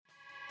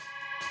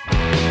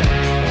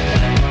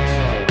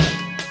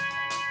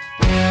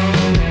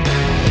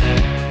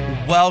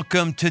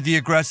welcome to The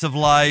Aggressive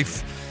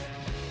Life.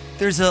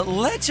 There's a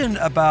legend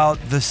about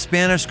the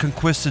Spanish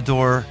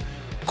conquistador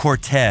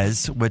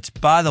Cortez, which,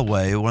 by the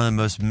way, one of the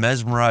most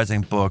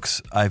mesmerizing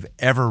books I've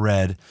ever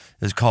read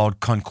is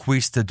called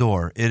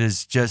Conquistador. It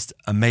is just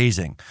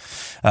amazing.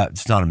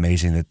 It's not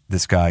amazing that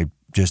this guy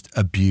just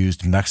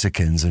abused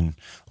Mexicans and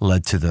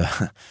led to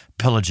the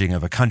pillaging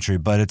of a country,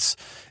 but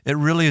it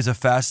really is a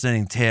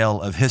fascinating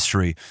tale of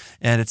history.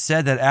 And it's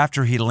said that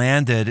after he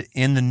landed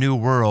in the New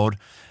World,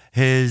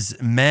 his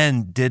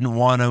men didn't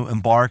want to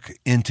embark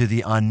into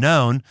the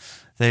unknown.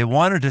 They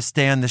wanted to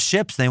stay on the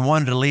ships. They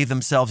wanted to leave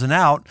themselves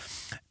out.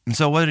 And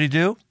so what did he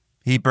do?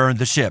 He burned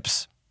the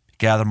ships,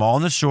 gathered them all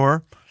on the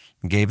shore,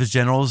 and gave his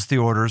generals the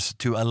orders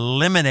to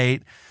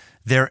eliminate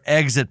their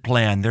exit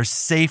plan, their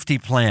safety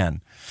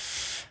plan.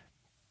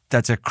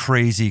 That's a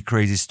crazy,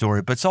 crazy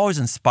story, but it's always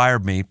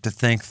inspired me to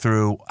think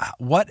through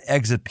what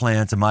exit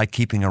plans am I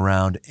keeping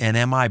around, and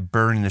am I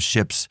burning the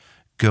ships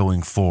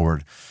going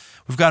forward?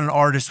 We've got an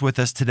artist with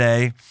us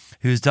today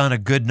who's done a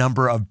good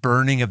number of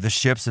burning of the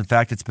ships. In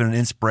fact, it's been an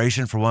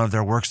inspiration for one of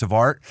their works of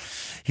art.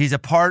 He's a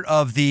part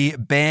of the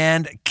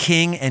band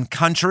King and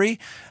Country.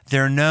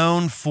 They're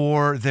known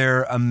for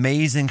their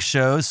amazing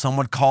shows. Some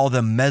would call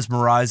them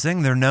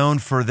mesmerizing. They're known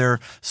for their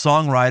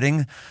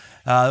songwriting.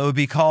 It would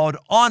be called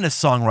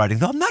honest songwriting.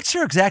 Though I'm not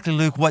sure exactly,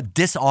 Luke, what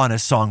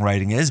dishonest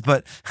songwriting is,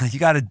 but you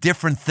got a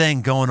different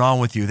thing going on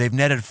with you. They've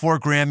netted 4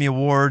 Grammy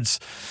Awards,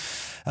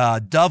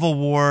 Dove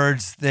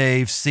Awards.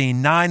 They've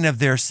seen 9 of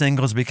their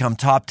singles become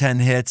top 10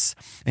 hits,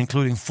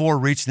 including 4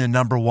 reaching the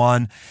number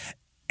 1.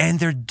 And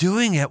they're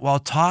doing it while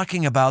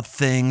talking about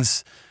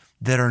things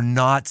that are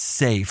not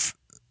safe,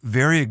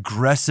 very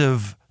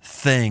aggressive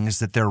things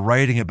that they're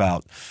writing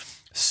about.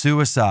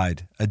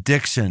 Suicide,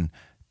 addiction,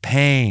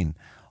 pain,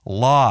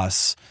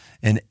 loss,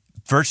 and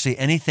virtually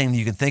anything that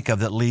you can think of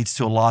that leads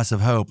to a loss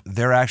of hope.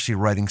 They're actually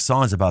writing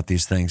songs about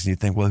these things. And you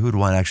think, well, who'd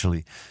want to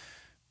actually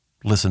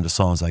listen to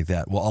songs like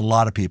that? Well, a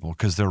lot of people,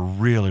 because they're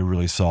really,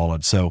 really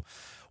solid. So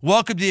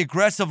welcome to The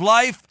Aggressive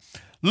Life,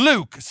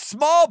 Luke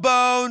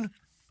Smallbone.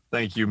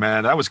 Thank you,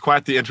 man. That was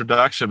quite the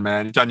introduction,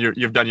 man.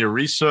 You've done your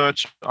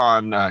research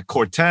on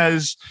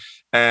Cortez,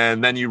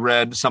 and then you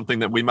read something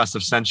that we must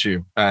have sent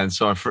you. And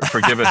so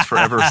forgive us for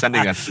ever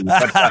sending that to you.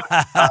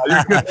 But,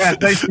 you're good, man.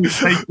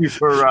 Thank you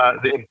for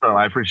the intro.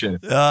 I appreciate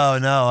it. Oh,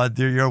 no,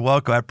 you're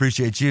welcome. I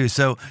appreciate you.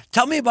 So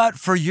tell me about,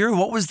 for you,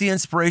 what was the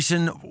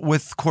inspiration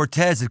with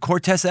Cortez? Did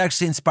Cortez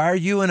actually inspire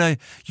you in a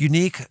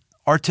unique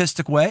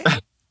artistic way?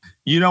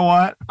 You know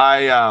what?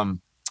 I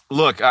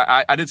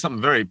did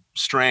something very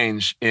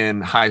strange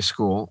in high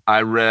school.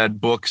 I read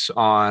books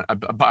on a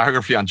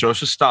biography on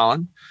Joseph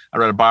Stalin. I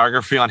read a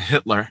biography on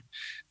Hitler.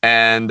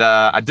 And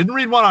I didn't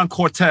read one on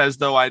Cortez,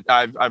 though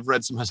I've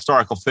read some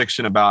historical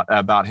fiction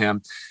about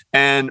him.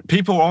 And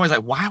people were always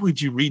like, why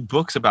would you read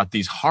books about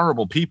these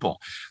horrible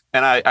people?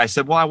 And I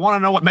said, well, I want to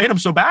know what made them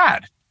so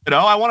bad.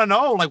 I want to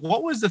know, like,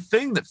 what was the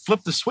thing that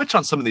flipped the switch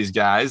on some of these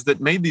guys that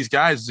made these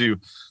guys do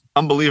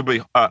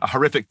unbelievably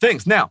horrific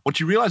things? Now, what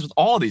you realize with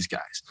all of these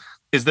guys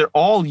is they're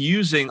all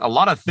using a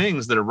lot of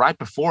things that are right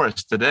before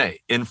us today: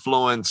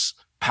 influence,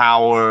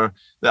 power,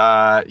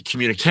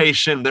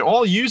 communication. They're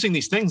all using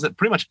these things that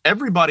pretty much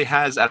everybody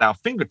has at our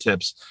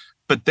fingertips,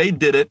 but they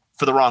did it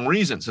for the wrong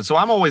reasons. And so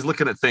I'm always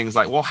looking at things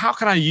like, well, how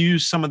can I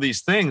use some of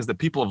these things that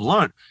people have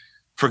learned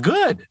for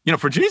good,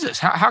 for Jesus?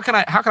 How can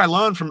I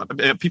learn from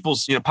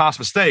people's, past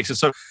mistakes? And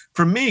so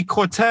for me,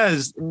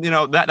 Cortez,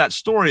 that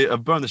story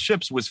of Burn the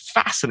Ships was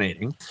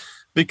fascinating,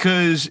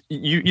 because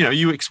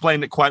you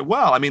explained it quite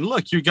well. I mean,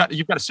 look, you've got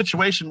a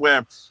situation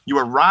where you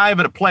arrive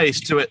at a place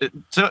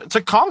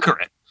to conquer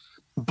it,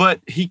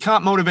 but he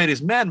can't motivate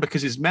his men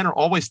because his men are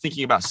always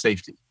thinking about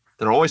safety.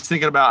 They're always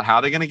thinking about how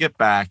they're going to get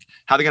back,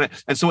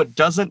 and so it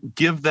doesn't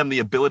give them the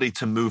ability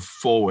to move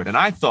forward. And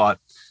I thought,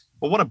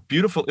 well, what a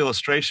beautiful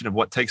illustration of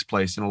what takes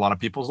place in a lot of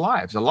people's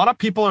lives. A lot of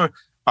people are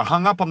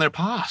hung up on their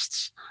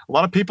pasts. A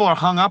lot of people are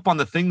hung up on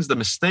the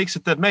mistakes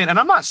that they've made. And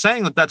I'm not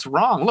saying that that's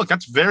wrong. Look,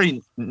 that's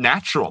very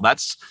natural.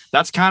 That's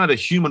kind of the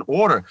human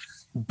order,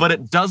 but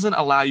it doesn't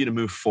allow you to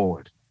move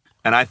forward.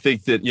 And I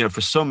think that,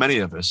 for so many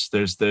of us,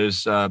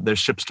 there's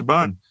ships to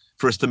burn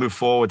for us to move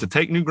forward, to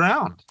take new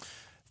ground.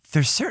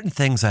 There's certain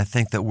things I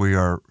think that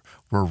we're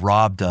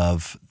robbed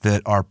of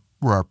that our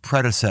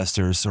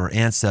predecessors or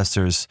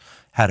ancestors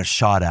had a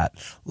shot at,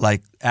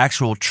 like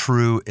actual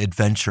true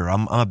adventure.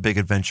 I'm a big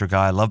adventure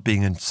guy. I love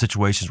being in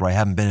situations where I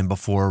haven't been in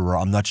before, where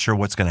I'm not sure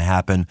what's going to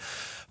happen.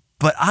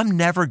 But I'm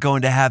never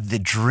going to have the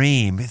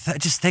dream.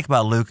 Just think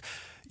about it, Luke.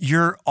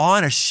 You're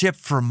on a ship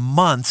for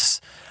months,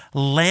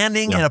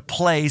 landing in a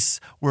place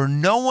where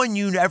no one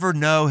you ever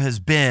know has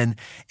been.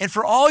 And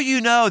for all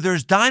you know,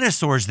 there's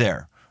dinosaurs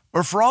there.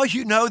 Or for all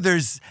you know,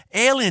 there's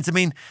aliens. I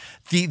mean,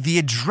 the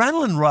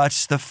adrenaline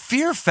rush, the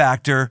fear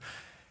factor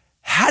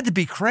had to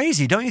be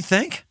crazy, don't you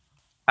think?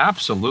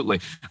 Absolutely.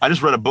 I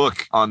just read a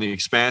book on the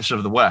expansion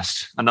of the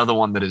West, another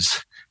one that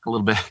is a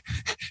little bit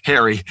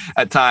hairy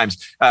at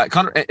times,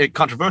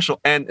 controversial.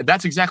 And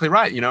that's exactly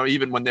right.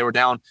 Even when they were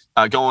down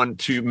going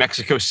to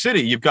Mexico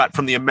City, you've got,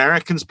 from the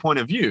Americans' point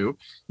of view,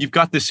 you've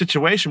got this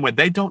situation where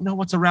they don't know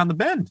what's around the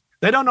bend.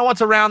 They don't know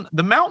what's around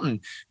the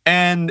mountain.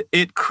 And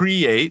it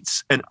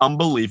creates an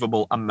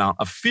unbelievable amount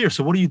of fear.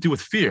 So what do you do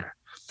with fear?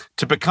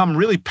 To become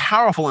really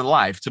powerful in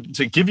life,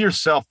 to give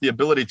yourself the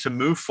ability to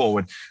move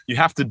forward, you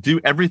have to do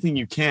everything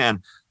you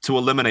can to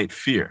eliminate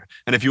fear.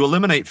 And if you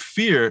eliminate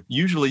fear,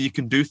 usually you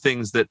can do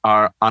things that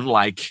are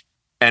unlike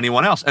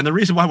anyone else. And the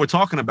reason why we're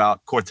talking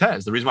about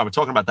Cortez, the reason why we're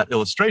talking about that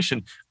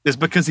illustration, is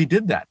because he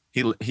did that.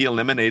 He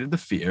eliminated the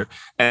fear,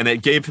 and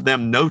it gave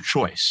them no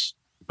choice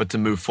but to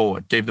move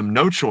forward. Gave them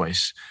no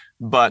choice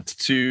but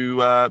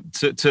to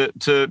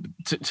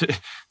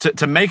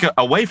make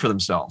a way for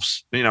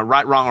themselves.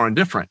 Right, wrong, or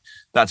indifferent.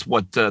 That's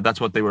what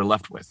they were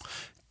left with.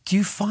 Do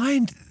you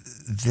find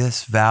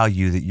this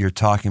value that you're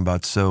talking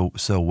about so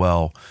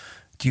well?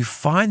 Do you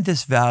find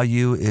this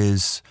value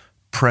is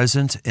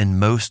present in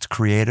most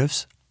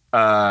creatives?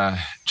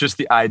 Just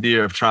the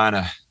idea of trying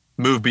to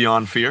move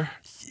beyond fear.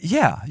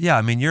 Yeah.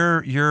 I mean,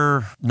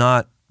 you're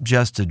not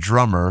just a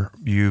drummer.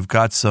 You've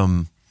got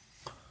some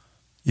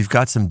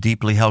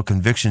deeply held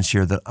convictions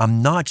here that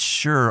I'm not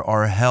sure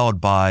are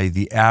held by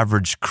the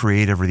average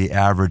creative or the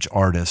average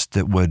artist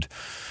that would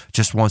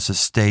just wants to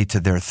stay to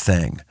their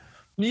thing.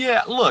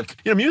 Yeah, look,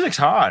 music's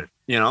hard.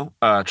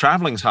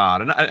 Traveling's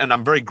hard, and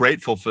I'm very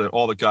grateful for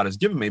all that God has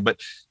given me. But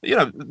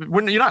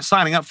when you're not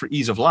signing up for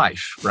ease of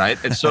life,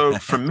 right? And so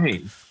for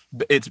me,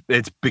 it's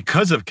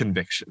because of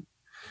conviction.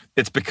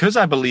 It's because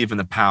I believe in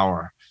the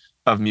power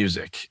of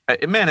music.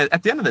 Man,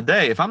 at the end of the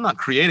day, if I'm not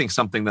creating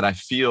something that I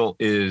feel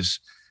is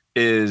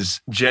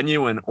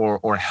genuine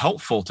or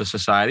helpful to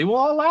society, well,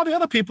 I'll allow the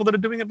other people that are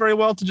doing it very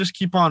well to just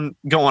keep on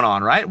going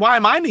on, right? Why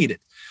am I needed?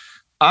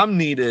 I'm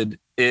needed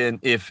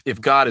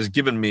if God has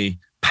given me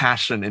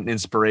passion and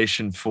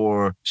inspiration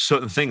for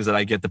certain things that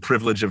I get the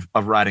privilege of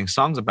writing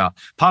songs about.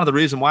 Part of the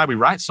reason why we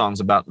write songs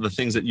about the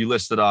things that you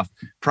listed off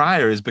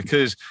prior is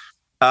because,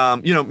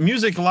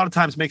 music a lot of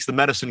times makes the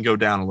medicine go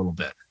down a little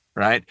bit.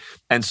 Right.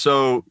 And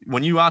so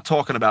when you are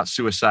talking about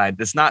suicide,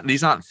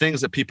 these aren't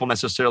things that people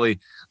necessarily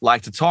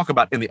like to talk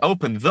about in the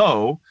open,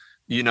 though,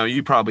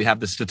 you probably have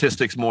the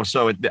statistics more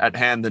so at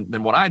hand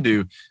than what I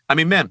do. I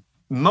mean, man,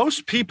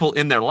 most people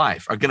in their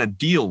life are going to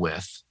deal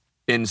with,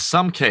 in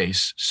some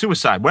case,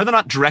 suicide, whether or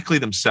not directly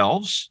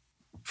themselves,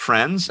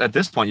 friends. At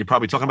this point, you're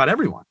probably talking about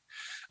everyone.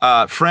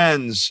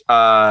 Friends,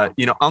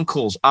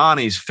 uncles,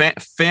 aunties,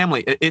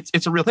 family.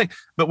 It's a real thing,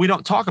 but we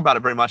don't talk about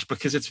it very much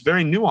because it's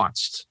very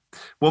nuanced.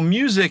 Well,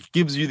 music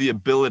gives you the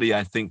ability,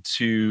 I think,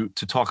 to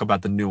talk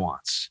about the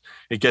nuance.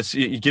 It gives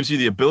you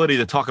the ability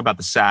to talk about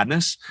the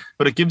sadness,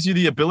 but it gives you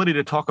the ability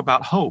to talk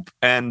about hope.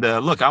 And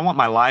look, I want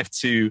my life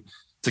to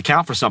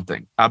count for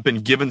something. I've been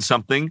given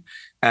something,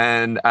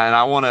 and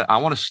I want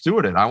to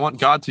steward it. I want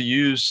God to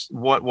use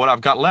what I've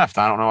got left.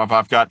 I don't know if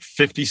I've got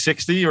 50,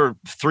 60, or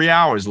 3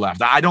 hours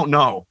left. I don't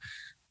know,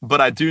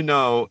 but I do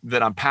know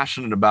that I'm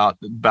passionate about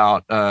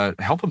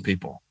helping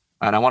people.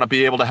 And I want to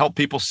be able to help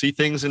people see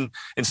things in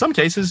some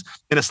cases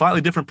in a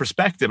slightly different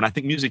perspective. And I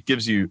think music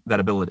gives you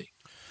that ability.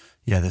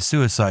 Yeah, the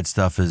suicide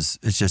stuff is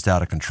just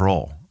out of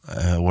control.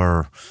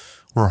 We're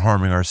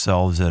harming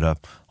ourselves at a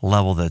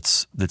level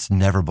that's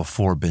never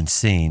before been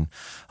seen.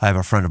 I have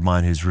a friend of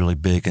mine who's really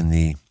big in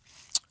the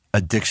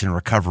addiction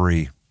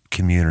recovery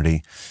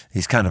community.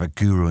 He's kind of a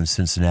guru in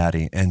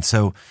Cincinnati. And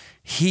so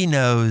he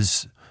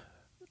knows,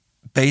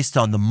 based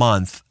on the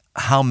month,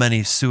 how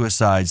many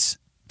suicide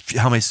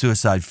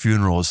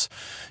funerals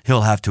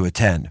he'll have to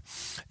attend.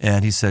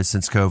 And he said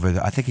since COVID,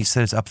 I think he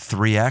said it's up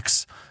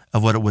 3x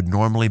of what it would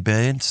normally be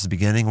since the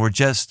beginning. We're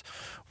just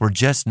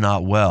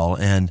not well.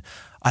 And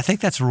I think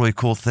that's a really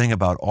cool thing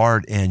about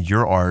art and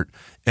your art.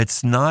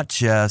 It's not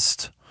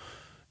just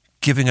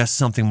giving us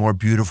something more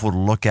beautiful to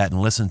look at and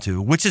listen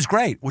to, which is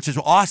great, which is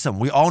awesome.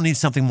 We all need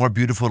something more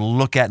beautiful to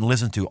look at and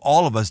listen to.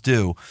 All of us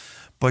do.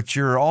 But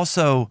you're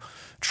also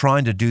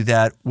trying to do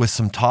that with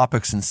some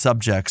topics and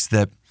subjects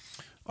that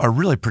are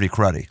really pretty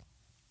cruddy.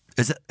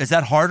 Is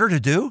that harder to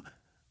do?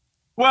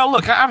 Well,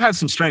 look, I've had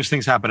some strange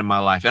things happen in my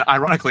life. And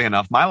ironically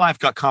enough, my life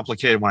got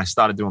complicated when I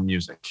started doing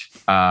music.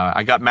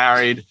 I got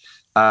married,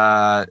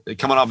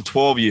 coming up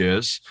 12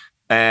 years,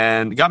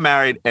 and got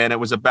married. And it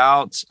was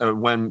about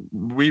when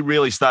we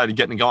really started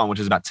getting going, which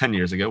is about 10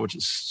 years ago,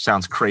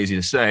 sounds crazy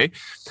to say.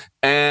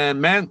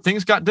 And man,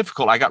 things got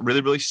difficult. I got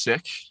really, really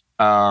sick,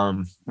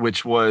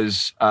 which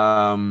was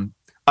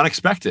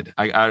unexpected.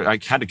 I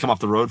had to come off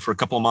the road for a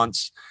couple of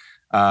months.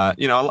 I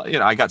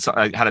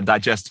had a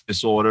digestive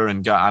disorder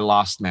and I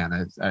lost,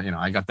 man.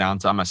 I got down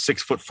to, I'm a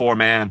 6'4"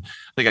 man. I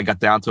think I got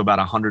down to about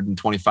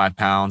 125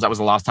 pounds. That was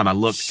the last time I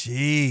looked.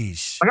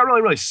 Jeez. I got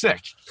really, really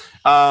sick.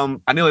 I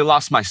nearly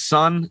lost my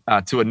son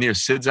to a near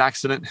SIDS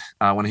accident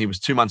when he was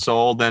 2 months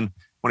old. Then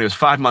when he was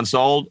 5 months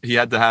old, he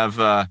had to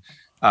have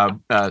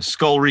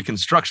skull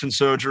reconstruction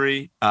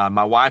surgery.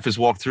 My wife has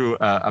walked through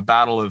a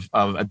battle of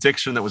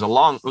addiction that was a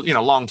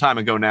long time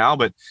ago now,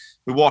 but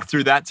we walked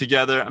through that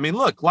together. I mean,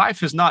 look, life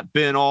has not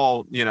been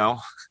all,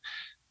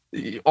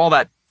 all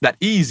that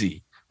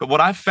easy. But what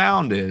I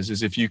found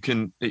is if you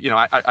can,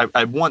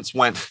 I once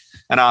went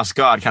and asked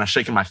God, kind of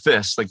shaking my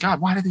fist, like, God,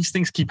 why do these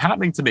things keep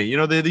happening to me?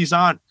 These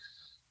aren't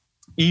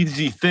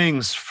easy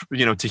things,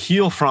 to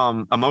heal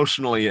from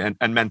emotionally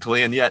and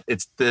mentally. And yet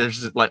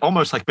there's like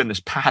almost like been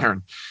this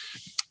pattern.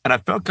 And I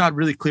felt God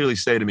really clearly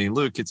say to me,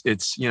 Luke,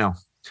 it's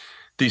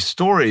these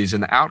stories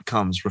and the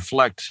outcomes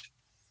reflect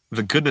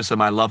the goodness of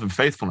my love and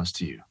faithfulness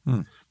to you.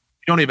 You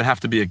don't even have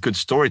to be a good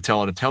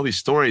storyteller to tell these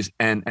stories,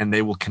 and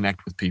they will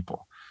connect with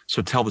people.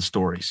 So tell the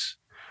stories.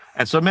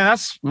 And so, man,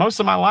 that's most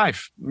of my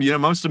life.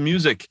 Most of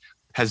music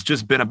has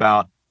just been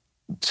about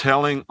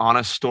telling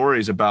honest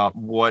stories about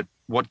what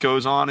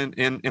goes on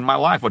in my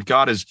life, what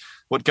God is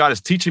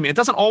teaching me. It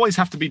doesn't always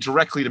have to be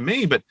directly to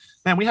me, but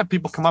man, we have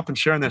people come up and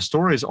sharing their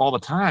stories all the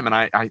time. And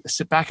I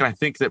sit back and I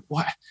think that,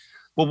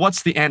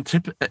 what's the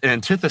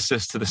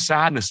antithesis to the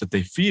sadness that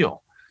they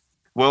feel?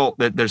 Well,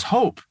 there's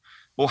hope.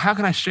 Well, how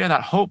can I share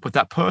that hope with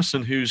that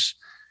person who's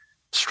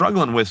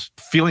struggling with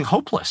feeling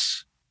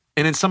hopeless?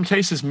 And in some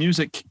cases,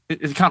 music,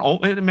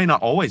 it may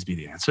not always be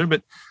the answer,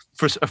 but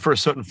for a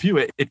certain few,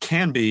 it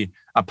can be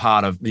a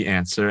part of the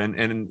answer.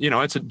 And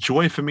it's a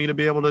joy for me to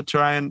be able to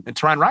try and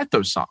write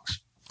those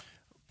songs.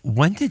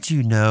 When did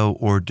you know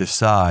or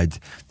decide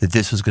that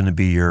this was going to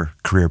be your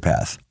career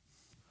path?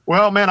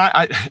 Well, man,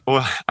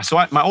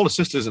 my older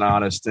sister is an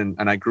artist, and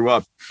I grew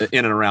up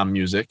in and around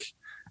music.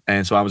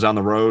 And so I was on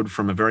the road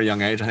from a very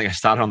young age. I think I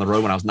started on the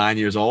road when I was 9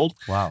 years old.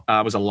 Wow.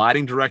 I was a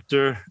lighting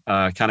director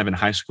kind of in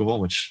high school,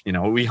 which, we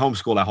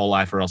homeschooled our whole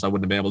life, or else I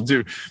wouldn't have been able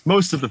to do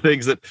most of the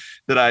things that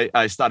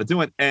I started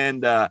doing.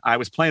 And I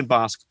was playing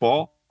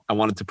basketball. I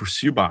wanted to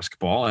pursue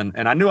basketball.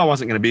 And I knew I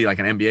wasn't going to be like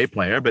an NBA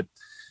player, but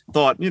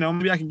thought,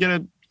 maybe I can get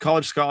a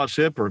college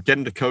scholarship or get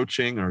into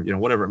coaching or,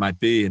 whatever it might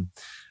be.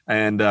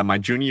 And my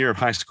junior year of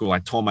high school, I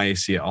tore my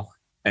ACL.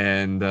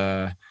 And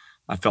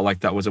I felt like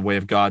that was a way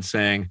of God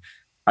saying,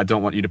 I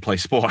don't want you to play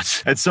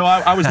sports. And so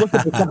I was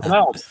looking for something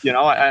else,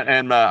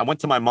 and I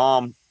went to my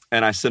mom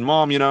and I said,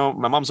 Mom,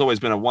 my mom's always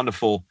been a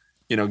wonderful,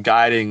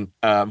 guiding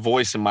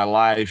voice in my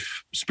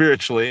life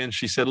spiritually. And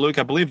she said, Luke,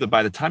 I believe that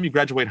by the time you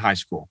graduate high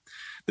school,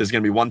 there's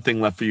going to be one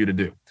thing left for you to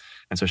do.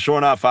 And so sure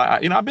enough,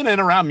 I've been in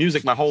and around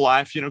music my whole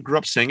life, grew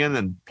up singing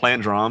and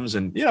playing drums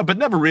and, but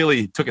never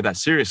really took it that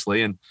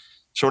seriously. And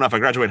sure enough, I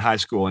graduated high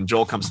school and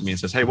Joel comes to me and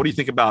says, hey, what do you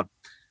think about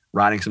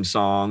writing some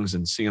songs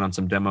and singing on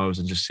some demos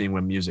and just seeing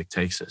where music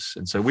takes us?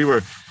 And so we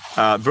were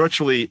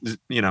virtually,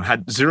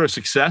 had zero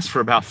success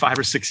for about 5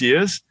 or 6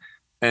 years.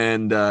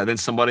 And then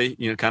somebody,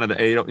 kind of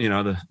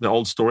the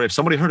old story of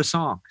somebody heard a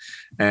song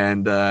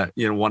and,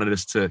 wanted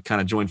us to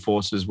kind of join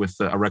forces with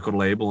a record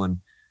label.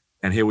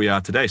 And here we are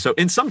today. So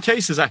in some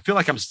cases, I feel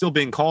like I'm still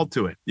being called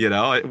to it.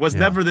 it was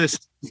never this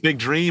big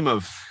dream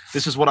of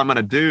this is what I'm going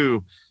to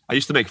do. I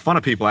used to make fun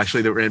of people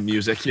actually that were in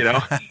music,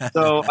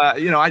 So,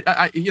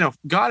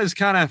 God is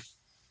kind of,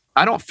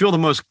 I don't feel the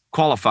most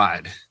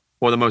qualified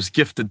or the most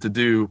gifted to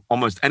do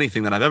almost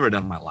anything that I've ever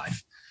done in my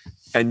life.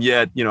 And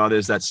yet,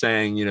 there's that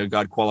saying,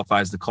 God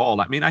qualifies the called.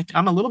 I mean,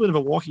 I'm a little bit of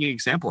a walking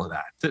example of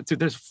that.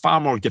 There's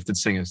far more gifted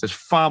singers. There's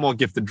far more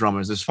gifted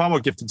drummers. There's far more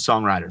gifted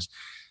songwriters.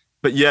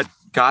 But yet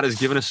God has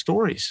given us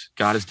stories.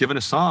 God has given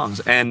us songs.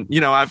 And,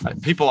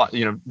 people,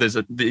 there's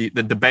the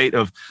debate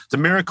of, do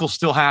miracles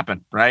still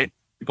happen, right?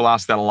 People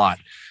ask that a lot.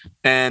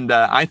 And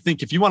I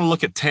think if you want to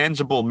look at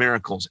tangible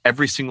miracles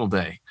every single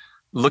day,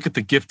 look at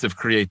the gift of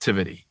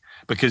creativity,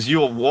 because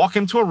you'll walk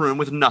into a room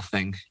with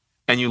nothing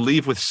and you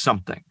leave with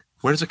something.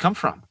 Where does it come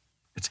from?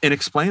 It's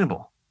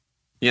inexplainable.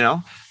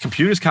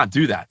 Computers can't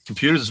do that.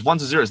 Computers is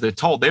ones and zeros. They're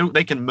told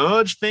they can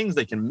merge things,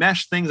 they can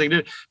mesh things, they can do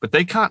it, but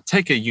they can't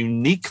take a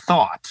unique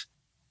thought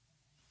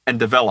and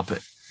develop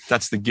it.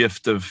 That's the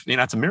gift of,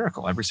 it's a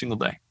miracle every single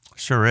day.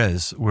 Sure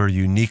is. We're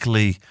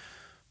uniquely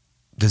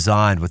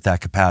designed with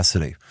that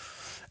capacity.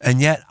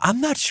 And yet,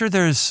 I'm not sure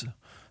there's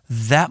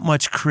that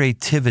much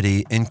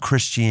creativity in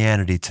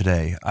Christianity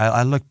today.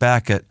 I look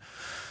back at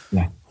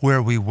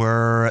where we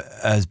were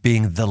as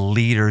being the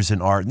leaders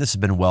in art, and this has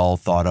been well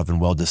thought of and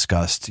well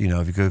discussed.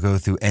 If you go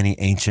through any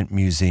ancient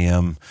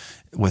museum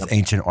with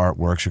ancient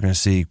artworks, you're going to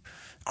see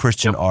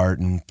Christian art,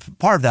 and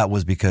part of that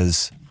was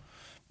because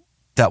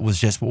that was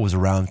just what was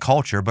around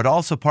culture, but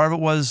also part of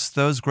it was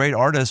those great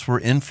artists were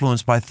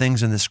influenced by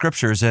things in the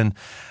scriptures. And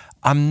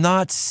I'm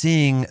not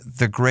seeing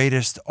the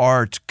greatest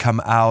art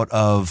come out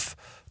of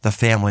the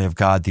family of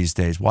God these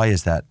days. Why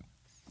is that?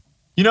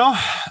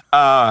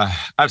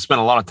 I've spent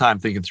a lot of time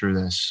thinking through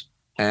this,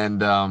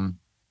 and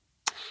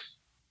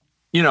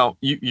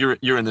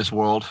you're in this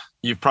world.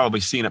 You've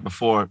probably seen it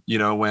before.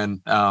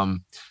 When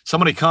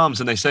somebody comes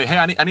and they say, "Hey,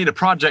 I need a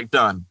project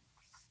done,"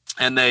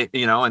 and they,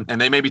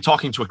 and they may be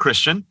talking to a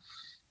Christian,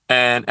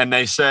 and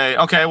they say,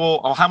 "Okay,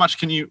 well, how much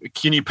can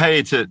you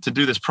pay to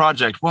do this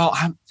project?" Well,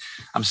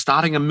 I'm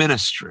starting a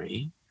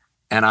ministry,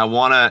 and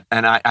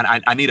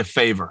I need a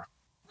favor.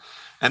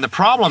 And the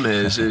problem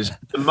is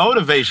the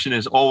motivation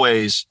is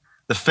always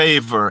the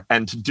favor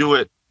and to do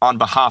it on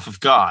behalf of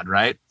God,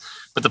 right?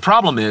 But the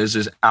problem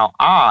is our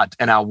art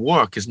and our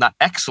work is not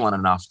excellent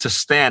enough to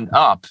stand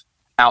up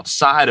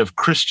outside of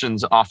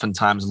Christians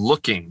oftentimes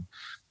looking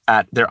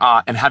at their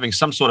art and having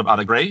some sort of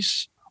either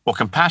grace or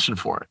compassion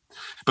for it.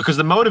 Because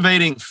the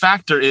motivating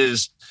factor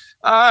is,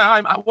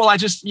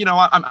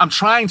 I'm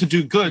trying to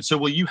do good, so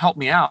will you help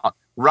me out?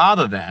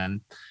 Rather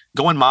than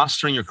go and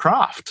mastering your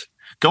craft.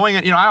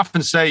 I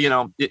often say,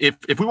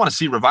 if we want to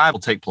see revival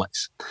take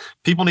place,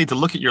 people need to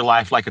look at your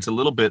life like it's a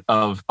little bit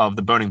of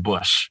the burning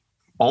bush.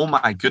 Oh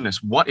my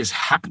goodness, what is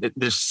happening?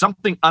 There's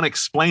something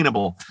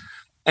unexplainable.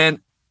 And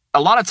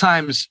a lot of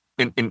times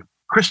in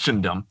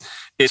Christendom,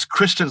 it's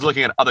Christians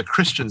looking at other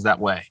Christians that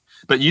way.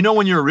 But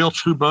when you're a real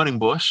true burning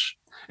bush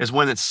is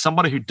when it's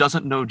somebody who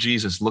doesn't know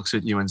Jesus looks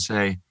at you and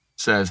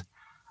says,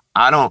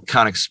 I don't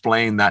kind of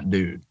explain that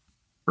dude,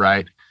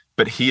 right?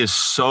 But he is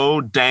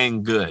so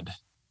dang good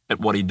at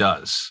what he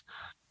does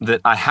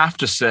that I have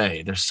to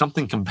say there's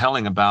something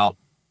compelling about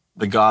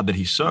the God that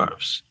he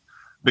serves,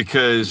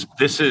 because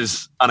this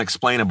is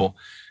unexplainable.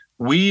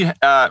 We,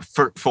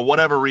 for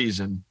whatever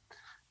reason,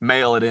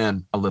 mail it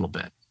in a little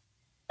bit.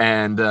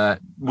 And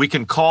we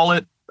can call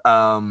it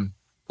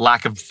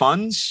lack of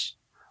funds,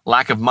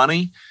 lack of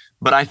money.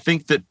 But I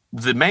think that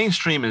the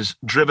mainstream is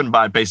driven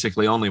by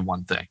basically only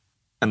one thing,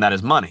 and that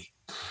is money.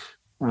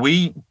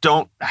 We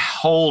don't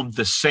hold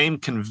the same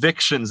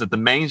convictions that the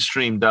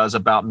mainstream does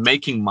about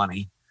making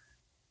money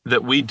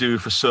that we do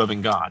for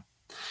serving God.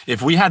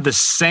 If we had the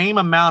same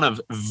amount of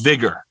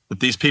vigor that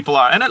these people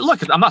are, and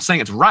look, I'm not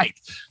saying it's right,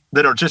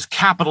 that are just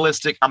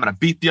capitalistic, I'm going to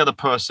beat the other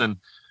person.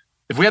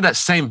 If we had that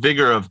same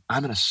vigor of,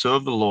 I'm going to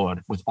serve the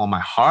Lord with all my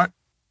heart,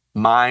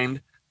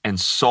 mind, and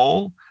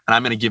soul, and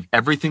I'm going to give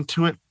everything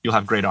to it, you'll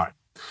have great art.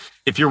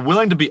 If you're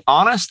willing to be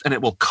honest and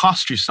it will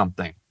cost you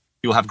something,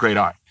 you'll have great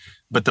art.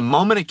 But the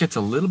moment it gets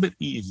a little bit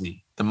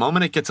easy, the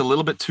moment it gets a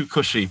little bit too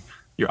cushy,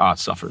 your art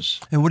suffers.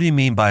 And what do you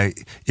mean by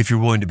if you're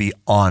willing to be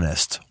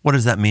honest? What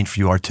does that mean for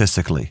you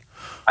artistically?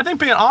 I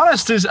think being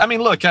honest is,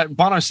 look,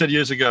 Bono said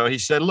years ago, he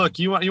said, look,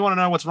 you want to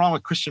know what's wrong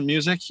with Christian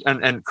music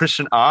and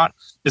Christian art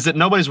is that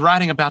nobody's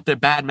writing about their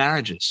bad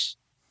marriages.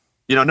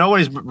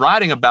 Nobody's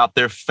writing about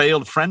their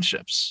failed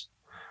friendships.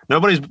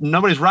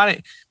 Nobody's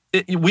writing.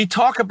 We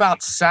talk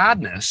about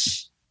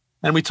sadness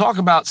and we talk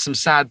about some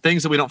sad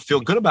things that we don't feel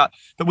good about,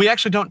 but we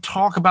actually don't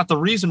talk about the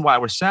reason why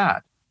we're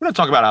sad. We don't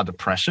talk about our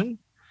depression.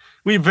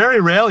 We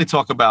very rarely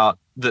talk about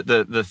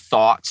the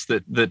thoughts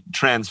that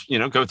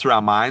go through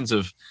our minds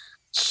of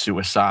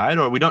suicide,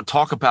 or we don't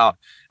talk about,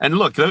 and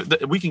look,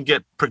 we can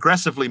get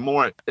progressively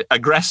more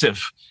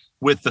aggressive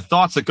with the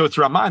thoughts that go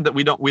through our mind that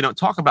we don't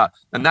talk about.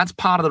 And that's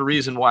part of the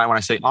reason why when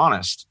I say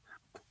honest,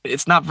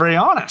 it's not very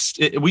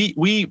honest.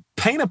 We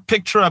paint a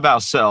picture of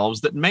ourselves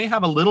that may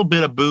have a little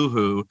bit of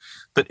boohoo,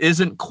 but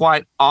isn't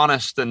quite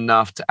honest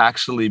enough to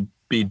actually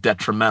be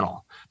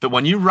detrimental. But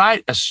when you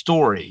write a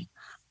story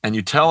and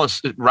you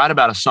write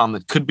about a song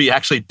that could be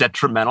actually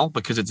detrimental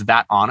because it's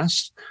that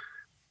honest,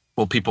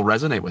 well, people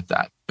resonate with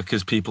that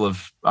because people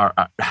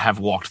have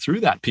walked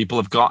through that.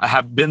 People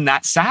have been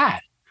that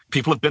sad.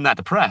 People have been that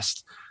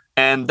depressed.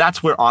 And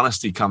that's where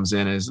honesty comes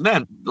in is,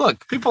 man,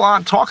 look, people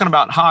aren't talking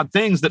about hard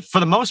things that for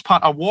the most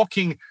part are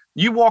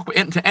you walk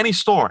into any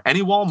store,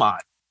 any Walmart,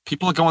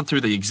 people are going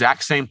through the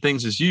exact same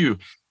things as you.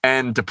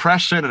 And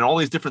depression and all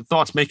these different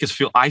thoughts make us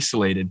feel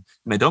isolated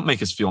and they don't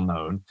make us feel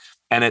known.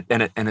 And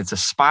it's a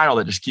spiral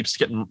that just keeps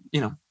getting,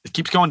 it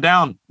keeps going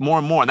down more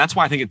and more. And that's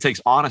why I think it takes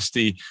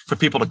honesty for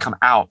people to come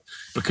out,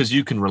 because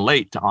you can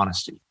relate to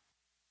honesty.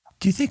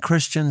 Do you think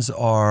Christians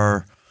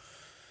are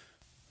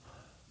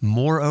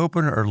more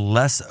open or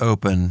less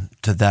open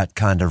to that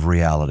kind of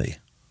reality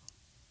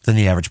than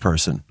the average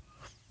person?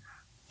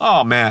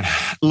 Oh, man.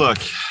 Look,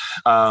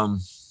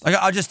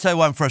 I'll just tell you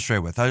what I'm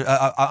frustrated with.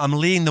 I'm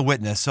leading the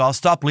witness, so I'll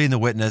stop leading the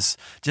witness.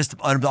 Just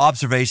an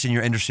observation in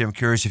your industry. I'm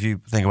curious if you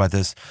think about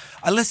this.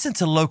 I listen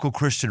to local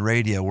Christian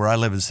radio where I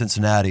live in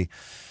Cincinnati.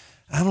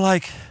 I'm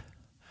like,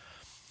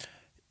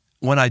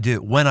 when I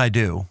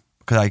do,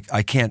 because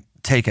I can't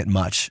take it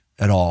much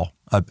at all.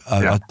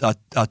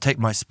 I'll take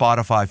my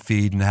Spotify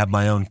feed and have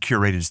my own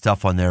curated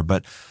stuff on there.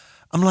 But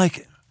I'm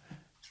like,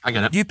 I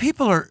get it. You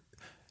people are,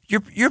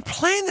 you're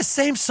playing the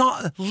same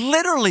song,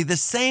 literally the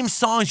same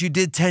songs you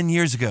did 10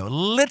 years ago.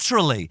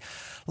 Literally.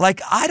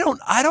 Like, I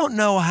don't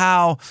know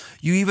how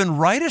you even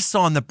write a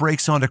song that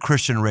breaks onto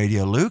Christian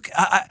radio, Luke.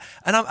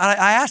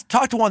 I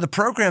talked to one of the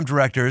program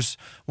directors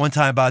one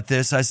time about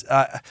this.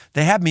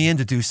 They had me in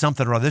to do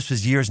something or other. This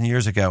was years and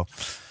years ago.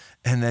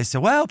 And they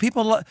said, well,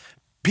 people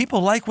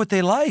like what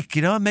they like.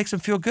 It makes them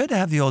feel good to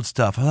have the old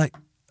stuff.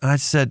 I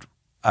said,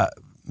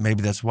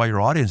 maybe that's why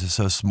your audience is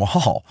so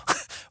small.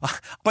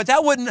 But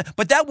that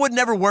would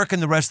never work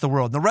in the rest of the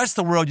world. In the rest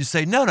of the world, you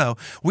say, no,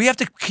 we have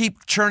to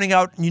keep churning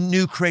out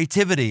new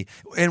creativity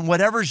in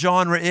whatever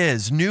genre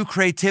is. New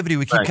creativity,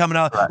 we keep coming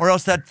out, or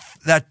else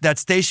that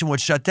station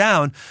would shut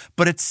down.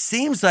 But it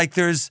seems like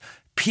there's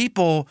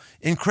people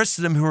in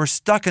Christendom who are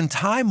stuck in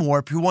time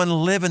warp, who want to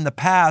live in the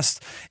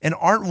past and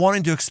aren't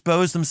wanting to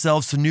expose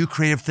themselves to new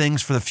creative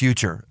things for the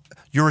future.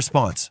 Your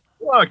response?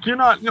 Look, you're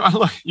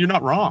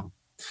not wrong.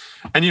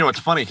 And it's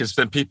funny because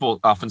then people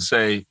often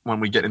say when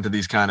we get into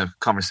these kind of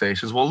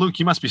conversations, well, Luke,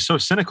 you must be so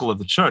cynical of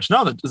the church.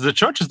 No, the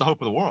church is the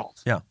hope of the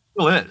world. Yeah. It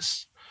still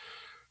is.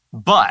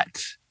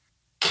 But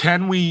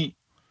can we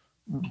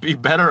be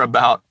better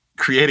about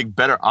creating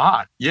better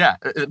art? Yeah.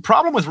 The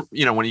problem with,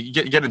 when you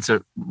get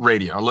into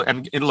radio,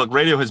 and look,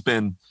 radio has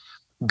been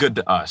good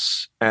to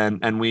us,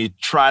 and we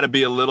try to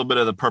be a little bit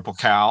of the purple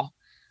cow.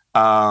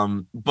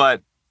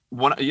 But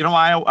what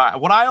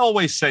I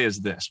always say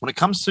is this: when it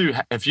comes to,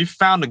 if you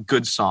found a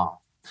good song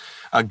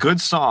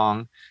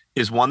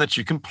is one that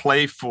you can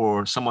play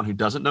for someone who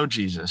doesn't know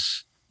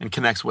Jesus and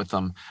connects with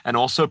them, and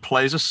also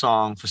plays a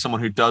song for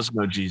someone who does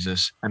know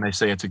Jesus and they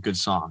say it's a good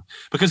song.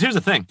 Because here's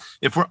the thing: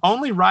 if we're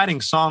only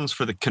writing songs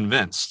for the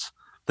convinced,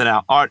 then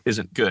our art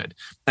isn't good.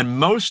 And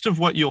most of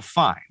what you'll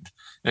find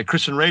at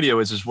Christian radio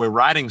is we're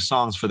writing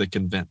songs for the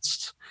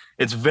convinced.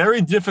 It's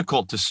very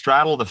difficult to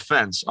straddle the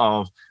fence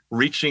of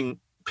reaching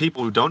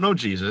people who don't know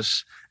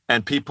Jesus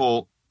and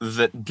people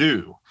that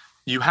do.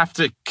 You have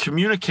to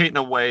communicate in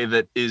a way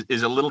that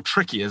is a little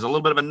tricky. There's a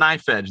little bit of a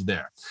knife edge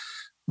there.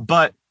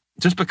 But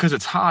just because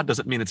it's hard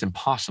doesn't mean it's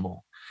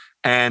impossible.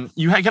 And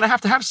you're going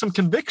to have some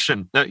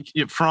conviction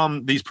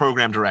from these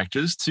program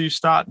directors to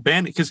start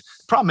banning. Because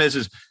the problem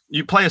is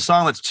you play a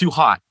song that's too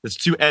hot, that's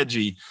too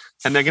edgy,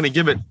 and they're going to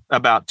give it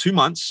about 2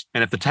 months.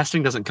 And if the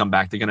testing doesn't come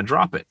back, they're going to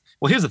drop it.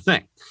 Well, here's the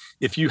thing.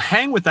 If you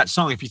hang with that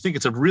song, if you think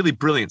it's a really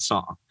brilliant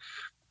song,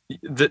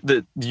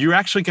 you're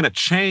actually going to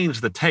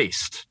change the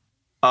taste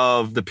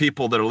of the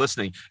people that are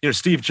listening.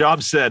 Steve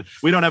Jobs said,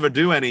 we don't ever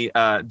do any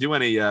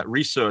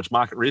research,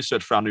 market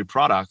research for our new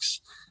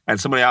products. And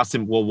somebody asked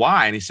him, well,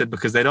 why? And he said,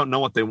 because they don't know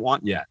what they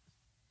want yet.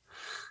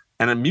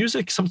 And in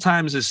music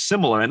sometimes is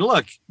similar. And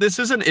look, this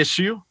is an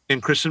issue in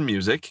Christian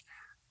music,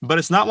 but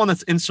it's not one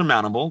that's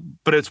insurmountable,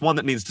 but it's one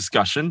that needs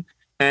discussion.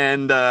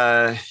 And,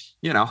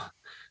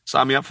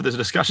 sign me up for this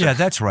discussion. Yeah,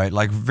 that's right.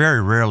 Like,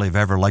 very rarely have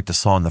I ever liked a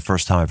song the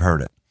first time I've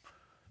heard it.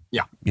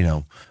 Yeah.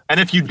 And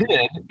if you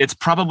did, it's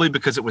probably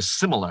because it was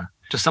similar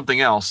to something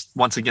else,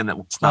 once again,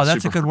 that's not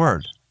that's a good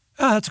word.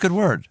 Oh, that's a good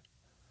word.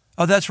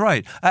 Oh, that's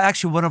right.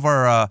 Actually, one of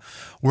our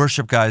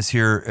worship guys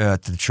here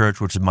at the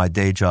church, which is my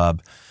day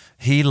job,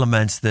 he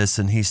laments this,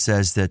 and he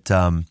says that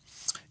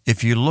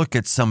if you look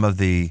at some of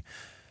the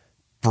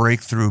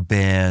breakthrough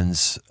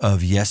bands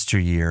of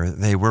yesteryear,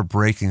 they were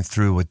breaking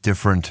through with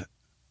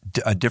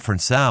a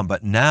different sound,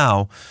 but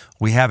now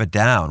we have it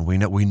down. We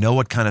know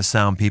what kind of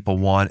sound people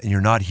want, and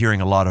you're not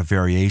hearing a lot of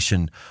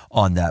variation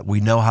on that. We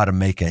know how to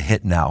make a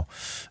hit now,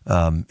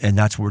 and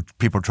that's what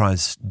people are trying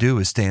to do,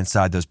 is stay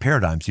inside those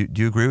paradigms. Do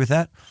you agree with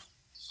that?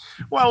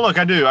 Well, look,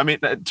 I do. I mean,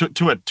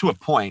 to a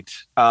point.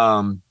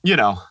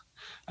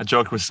 I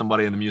joked with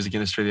somebody in the music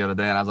industry the other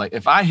day, and I was like,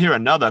 if I hear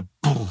another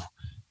boom,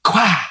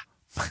 quack,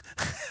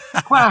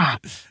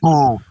 quack,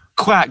 boom,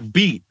 quack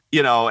beat,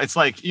 it's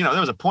like, there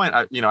was a point,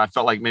 I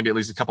felt like maybe at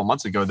least a couple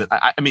months ago that,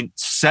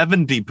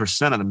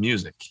 70% of the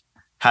music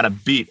had a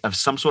beat of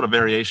some sort of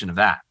variation of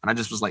that. And I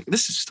just was like,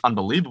 this is just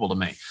unbelievable to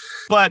me.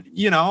 But,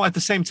 at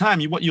the same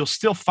time, what you'll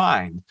still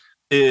find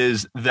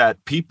is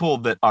that people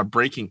that are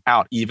breaking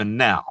out even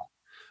now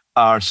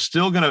are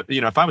still going to,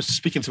 if I was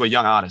speaking to a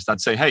young artist, I'd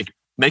say, hey,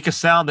 make a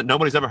sound that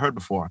nobody's ever heard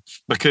before.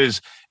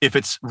 Because if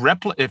it's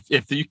if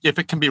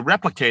it can be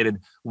replicated,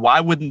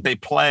 why wouldn't they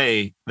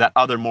play that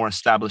other more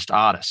established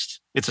artist?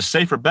 It's a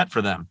safer bet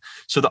for them.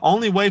 So the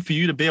only way for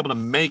you to be able to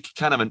make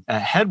kind of a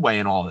headway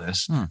in all of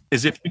this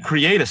is if you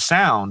create a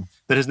sound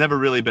that has never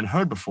really been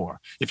heard before.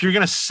 If you're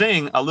going to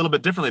sing a little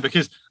bit differently,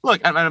 because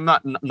look, I'm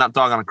not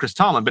dogging on Chris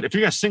Tomlin, but if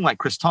you're going to sing like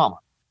Chris Tomlin,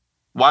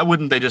 why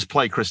wouldn't they just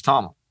play Chris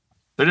Tomlin?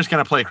 They're just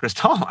going to play Chris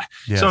Tomlin.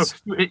 Yes.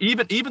 So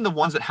even the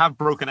ones that have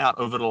broken out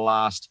over the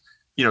last,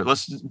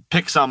 let's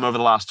pick some over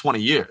the last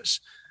 20 years.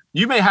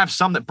 You may have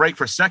some that break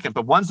for a second,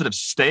 but ones that have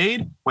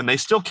stayed, when they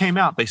still came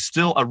out, they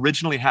still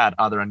originally had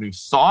either a new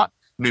thought,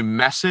 new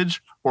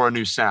message, or a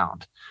new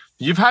sound.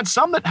 You've had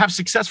some that have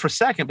success for a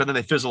second, but then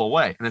they fizzle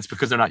away, and it's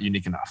because they're not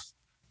unique enough.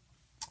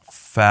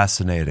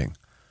 Fascinating.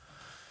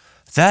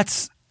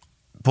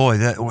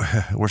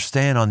 We're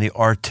staying on the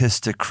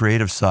artistic,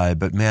 creative side,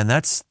 but man,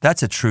 that's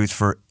a truth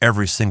for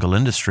every single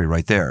industry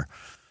right there.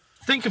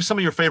 Think of some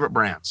of your favorite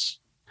brands.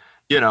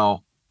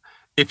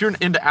 If you're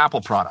into Apple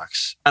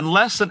products,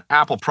 unless an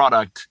Apple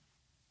product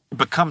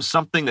becomes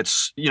something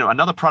that's,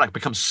 another product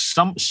becomes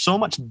so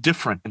much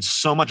different and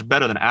so much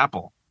better than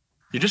Apple,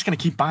 you're just going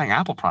to keep buying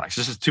Apple products.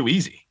 This is too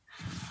easy.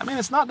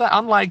 It's not that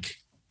unlike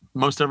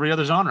most every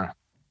other genre.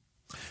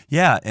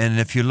 Yeah, and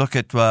if you look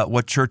at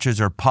what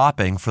churches are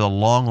popping for the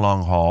long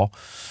haul,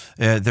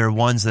 they're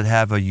ones that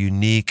have a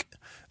unique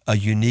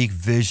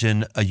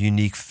vision, a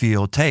unique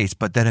feel, taste.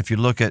 But then if you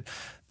look at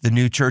the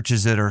new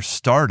churches that are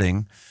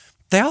starting,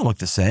 they all look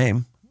the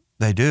same.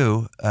 They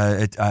do.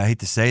 I hate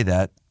to say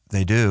that.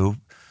 They do.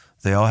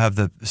 They all have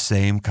the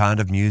same kind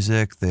of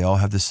music. They all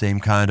have the same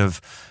kind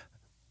of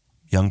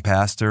young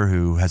pastor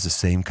who has the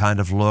same kind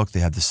of look. They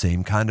have the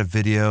same kind of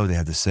video. They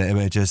have the same,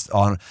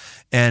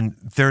 and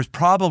there's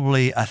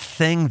probably a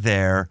thing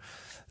there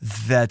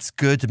that's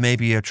good to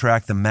maybe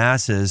attract the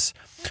masses.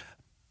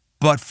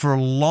 But for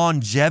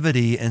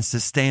longevity and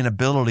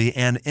sustainability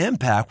and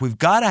impact, we've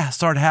got to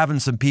start having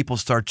some people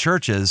start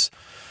churches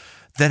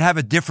that have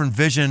a different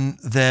vision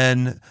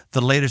than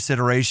the latest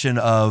iteration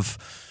of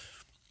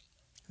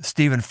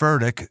Stephen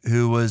Furtick,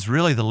 who was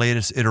really the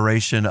latest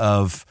iteration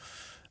of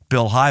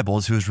Bill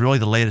Hybels, who was really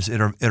the latest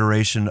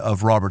iteration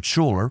of Robert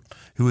Schuller,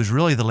 who was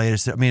really the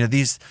latest. I mean,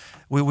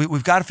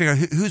 we've got to figure out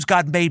who's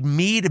God made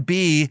me to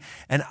be,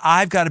 and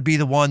I've got to be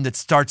the one that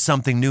starts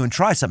something new and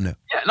tries something new.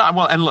 Yeah, no,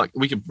 well, and look,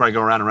 we could probably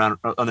go around and around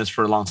on this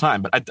for a long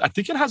time, but I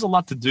think it has a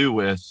lot to do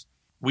with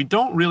we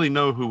don't really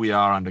know who we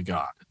are under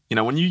God. You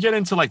know, when you get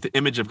into like the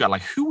image of God,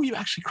 like who were you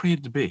actually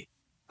created to be?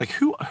 Like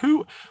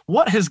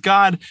what has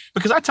God,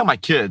 because I tell my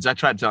kids, I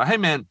try to tell, hey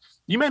man,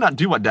 you may not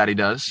do what daddy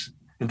does,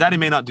 and daddy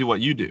may not do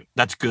what you do.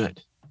 That's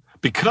good,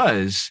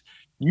 because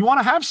you want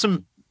to have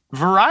some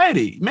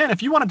variety. Man,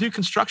 if you want to do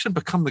construction,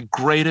 become the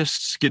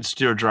greatest skid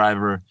steer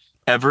driver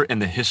ever in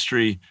the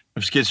history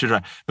of skid steer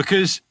drive,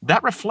 because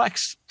that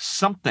reflects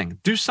something.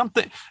 Do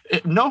something.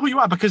 Know who you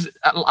are, because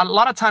a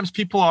lot of times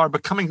people are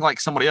becoming like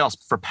somebody else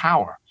for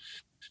power.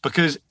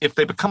 Because if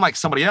they become like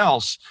somebody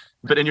else,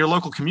 but in your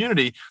local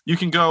community, you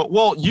can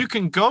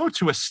go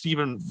to a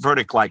Stephen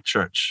Furtick-like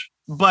church.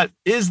 But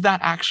is that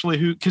actually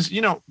who? Because,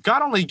 you know,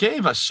 God only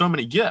gave us so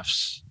many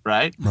gifts,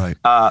 right? Right.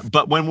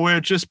 But when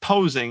we're just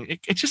posing,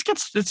 it just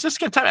gets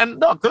and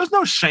look, there's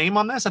no shame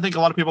on this. I think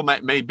a lot of people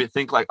may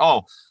think like,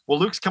 oh, well,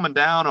 Luke's coming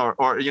down,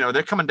 or you know,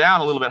 they're coming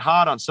down a little bit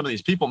hard on some of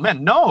these people.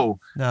 Man, no.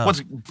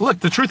 Look,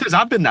 the truth is,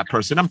 I've been that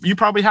person. You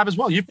probably have as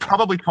well. You've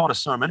probably taught a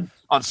sermon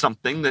on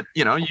something that,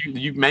 you know,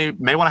 you may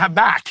want to have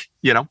back,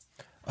 you know.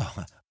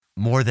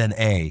 More than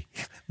a.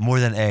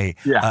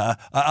 Yeah.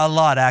 A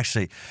lot,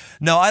 actually.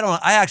 No,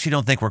 I actually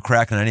don't think we're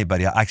cracking on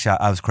anybody. Actually,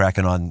 I was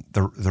cracking on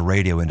the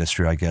radio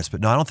industry, I guess. But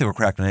no, I don't think we're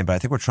cracking on anybody. I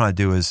think what we're trying to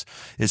do is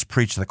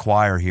preach to the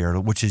choir here,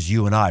 which is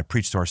you and I,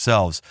 preach to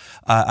ourselves.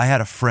 I had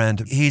a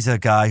friend. He's a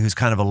guy who's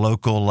kind of a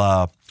local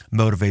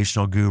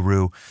motivational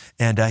guru.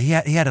 And he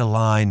had a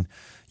line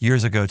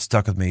years ago. It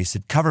stuck with me. He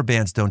said, cover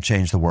bands don't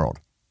change the world.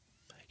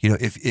 You know,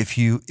 if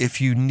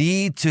you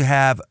need to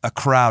have a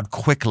crowd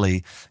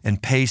quickly and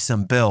pay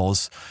some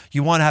bills,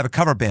 you want to have a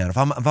cover band. If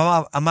I'm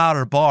out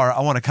at a bar, I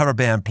want a cover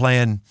band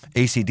playing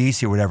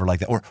AC/DC or whatever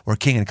like that, or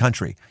King and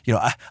Country. You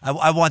know,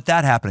 I want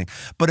that happening.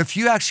 But if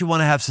you actually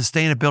want to have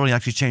sustainability and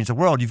actually change the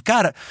world, you've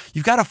got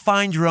to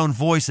find your own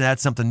voice and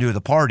add something new to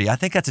the party. I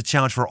think that's a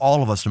challenge for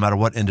all of us, no matter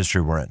what industry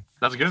we're in.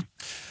 That's good.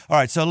 All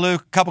right, so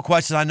Luke, a couple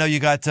questions. I know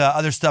you got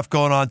other stuff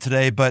going on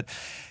today, but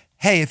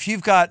hey, if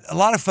you've got a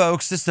lot of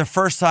folks, this is their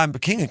first time, but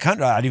King and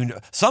Country,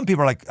 some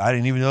people are like, I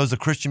didn't even know it was a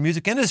Christian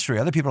music industry.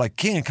 Other people are like,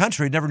 King and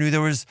Country, never knew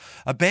there was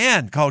a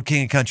band called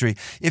King and Country.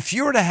 If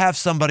you were to have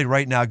somebody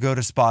right now go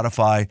to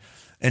Spotify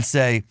and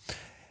say,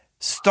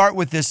 start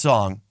with this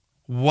song,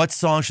 what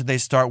song should they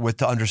start with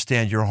to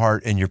understand your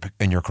heart and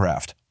your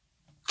craft?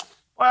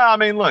 Well, I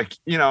mean, look,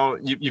 you know,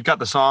 you've got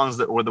the songs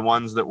that were the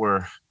ones that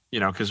were, you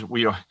know, because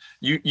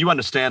you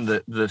understand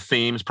the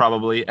themes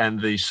probably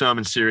and the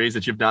sermon series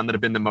that you've done that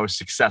have been the most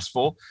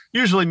successful.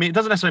 Usually, it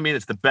doesn't necessarily mean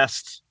it's the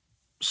best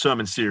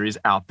sermon series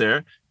out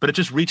there, but it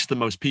just reached the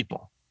most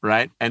people,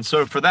 right? And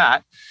so for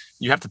that,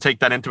 you have to take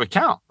that into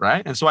account,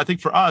 right? And so I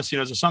think for us, you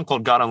know, there's a song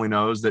called God Only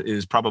Knows that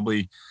is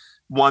probably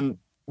one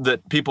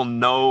that people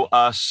know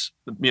us,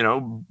 you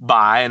know,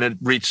 by, and it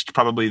reached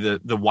probably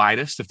the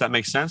widest, if that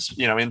makes sense,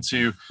 you know,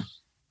 into,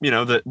 you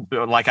know,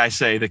 like I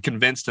say, the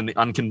convinced and the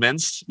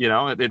unconvinced, you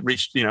know, it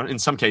reached, you know, in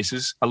some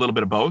cases, a little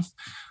bit of both.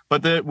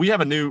 But we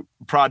have a new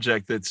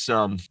project that's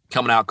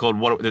coming out called,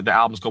 the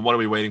album's called What Are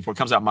We Waiting For? It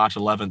comes out March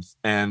 11th.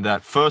 And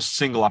that first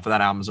single off of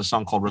that album is a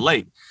song called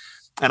Relate.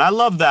 And I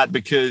love that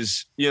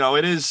because, you know,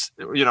 it is,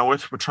 you know, we're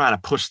trying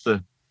to push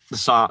the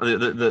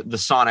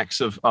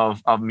sonics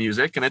of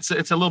music. And it's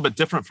a little bit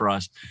different for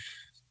us.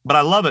 But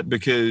I love it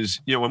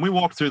because, you know, when we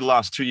walked through the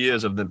last 2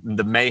 years of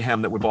the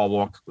mayhem that we've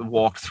all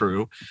walked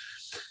through,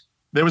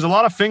 there was a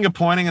lot of finger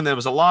pointing and there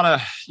was a lot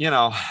of, you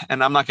know,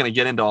 and I'm not going to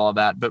get into all of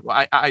that, but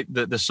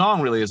the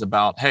song really is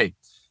about, hey,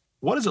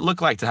 what does it look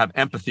like to have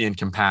empathy and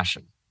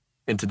compassion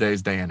in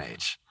today's day and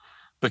age?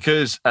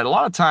 Because a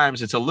lot of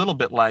times it's a little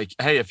bit like,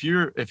 hey, if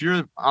you're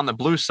on the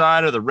blue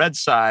side or the red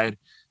side,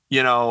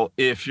 you know,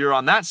 if you're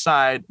on that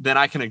side, then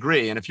I can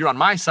agree. And if you're on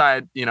my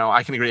side, you know,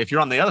 I can agree. If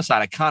you're on the other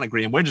side, I can't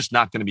agree. And we're just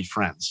not going to be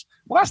friends.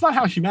 Well, that's not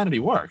how humanity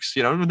works.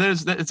 You know,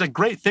 it's a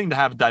great thing to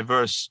have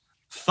diverse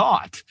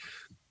thought.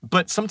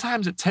 But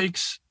sometimes it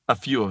takes a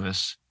few of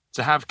us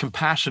to have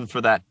compassion for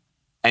that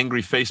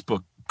angry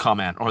Facebook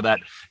comment or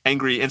that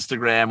angry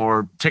Instagram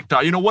or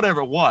TikTok, you know,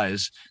 whatever it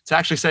was, to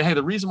actually say, hey,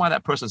 the reason why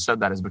that person said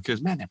that is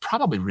because, man, they're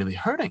probably really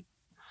hurting,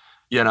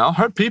 you know,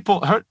 hurt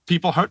people,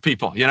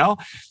 you know?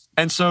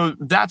 And so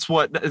it's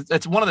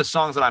one of the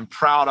songs that I'm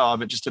proud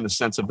of, just in the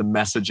sense of the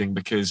messaging,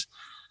 because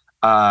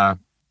I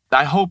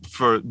hope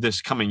for this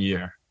coming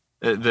year,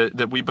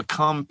 that we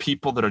become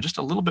people that are just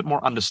a little bit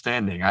more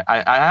understanding.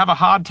 I have a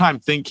hard time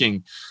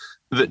thinking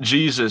that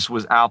Jesus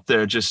was out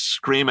there just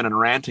screaming and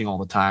ranting all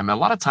the time. A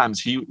lot of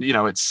times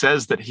it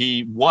says that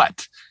he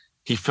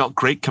felt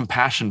great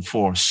compassion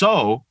for,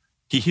 so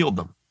he healed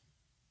them.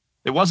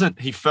 It wasn't,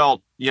 he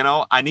felt,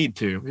 I need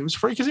to. It was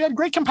free because he had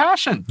great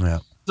compassion. Yeah.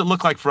 What does it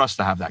look like for us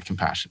to have that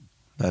compassion?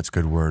 That's a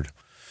good word.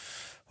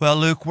 Well,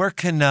 Luke, where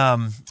can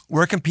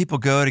people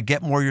go to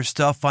get more of your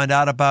stuff, find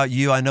out about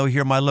you? I know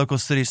here in my local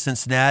city,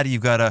 Cincinnati, you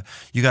got a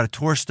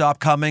tour stop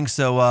coming,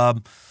 so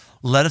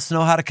let us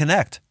know how to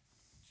connect.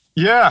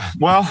 Yeah,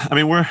 well, I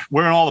mean, we're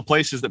in all the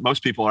places that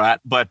most people are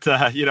at, but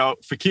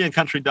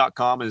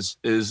forkeyandcountry.com is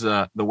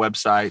the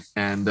website,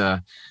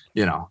 and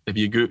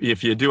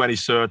if you do any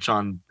search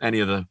on any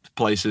of the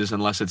places,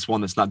 unless it's one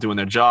that's not doing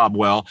their job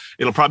well,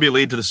 it'll probably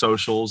lead to the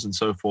socials and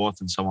so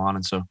forth and so on,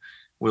 and so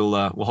we'll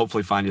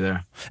hopefully find you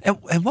there.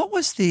 And what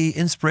was the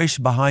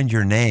inspiration behind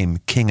your name,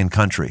 King and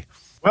Country?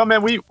 Well,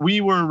 man,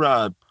 we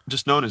were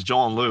just known as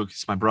Joel and Luke.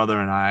 It's my brother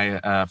and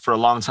I for a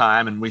long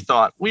time, and we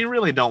thought we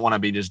really don't want to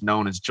be just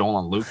known as Joel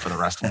and Luke for the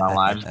rest of our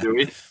lives, do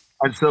we?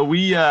 And so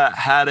we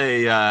had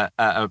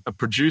a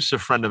producer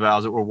friend of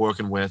ours that we're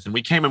working with, and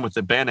we came in with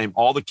the band name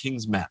All the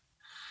King's Men.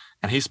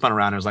 And he spun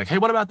around and was like, "Hey,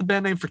 what about the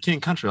band name for King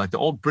and Country, like the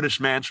old British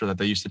mantra that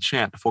they used to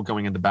chant before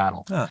going into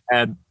battle?" Huh.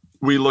 And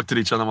we looked at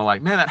each other and we're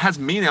like, "Man, that has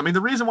meaning. I mean,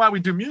 the reason why we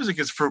do music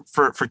is for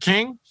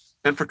king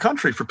and for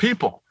country, for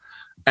people."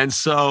 And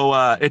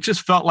so it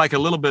just felt like a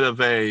little bit of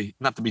a,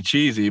 not to be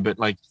cheesy, but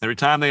like every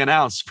time they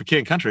announce for King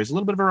and Country, it's a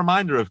little bit of a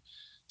reminder of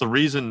the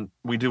reason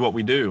we do what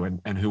we do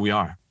and who we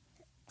are.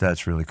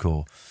 That's really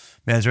cool.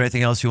 Man, is there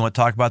anything else you want to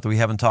talk about that we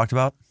haven't talked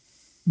about?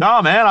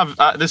 No, man,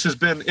 this has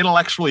been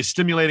intellectually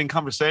stimulating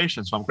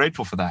conversation, so I'm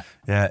grateful for that.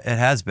 Yeah, it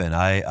has been.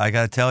 I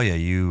got to tell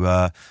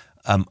you,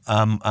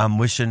 I'm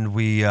wishing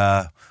we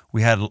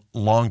had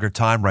longer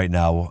time right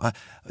now.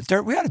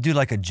 We ought to do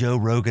like a Joe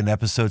Rogan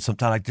episode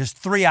sometime, like just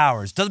 3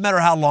 hours. Doesn't matter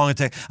how long it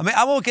takes. I mean,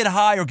 I won't get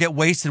high or get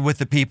wasted with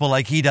the people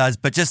like he does,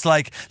 but just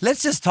like,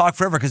 let's just talk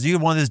forever, because you're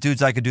one of those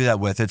dudes I could do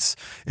that with. It's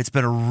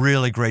been a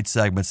really great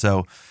segment,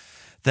 so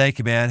thank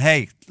you, man.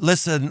 Hey,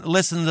 listen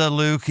to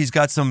Luke. He's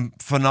got some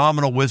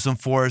phenomenal wisdom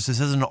for us. This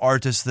isn't an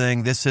artist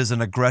thing. This is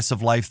an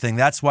aggressive life thing.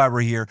 That's why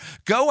we're here.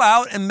 Go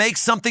out and make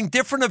something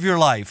different of your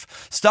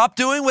life. Stop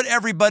doing what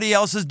everybody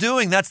else is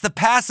doing. That's the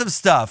passive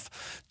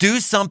stuff. Do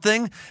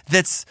something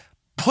that's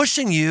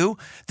pushing you,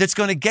 that's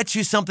going to get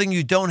you something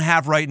you don't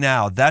have right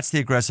now. That's the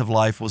aggressive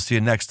life. We'll see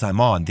you next time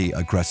on The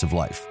Aggressive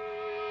Life.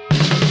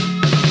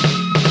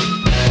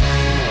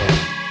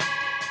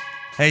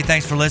 Hey,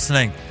 thanks for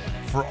listening.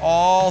 For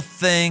all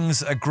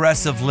things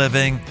aggressive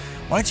living,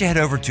 why don't you head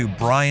over to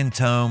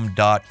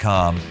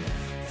briantome.com.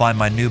 Find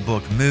my new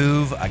book,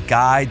 Move, a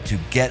guide to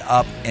get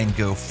up and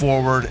go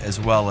forward, as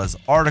well as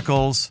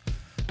articles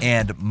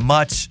and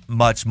much,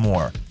 much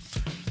more.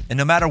 And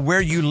no matter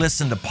where you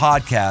listen to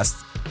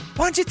podcasts,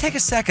 why don't you take a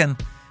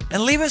second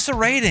and leave us a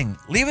rating,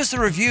 leave us a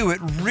review. It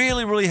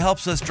really, really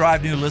helps us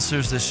drive new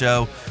listeners to the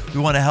show. We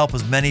want to help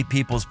as many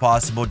people as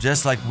possible,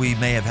 just like we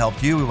may have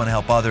helped you. We want to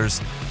help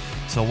others.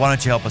 So why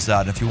don't you help us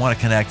out? And if you want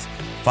to connect,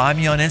 find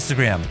me on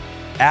Instagram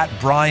at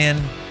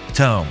Brian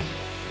Tome.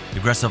 The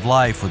Aggressive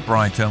Life with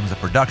Brian Tome is a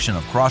production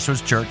of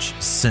Crossroads Church,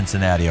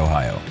 Cincinnati,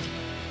 Ohio.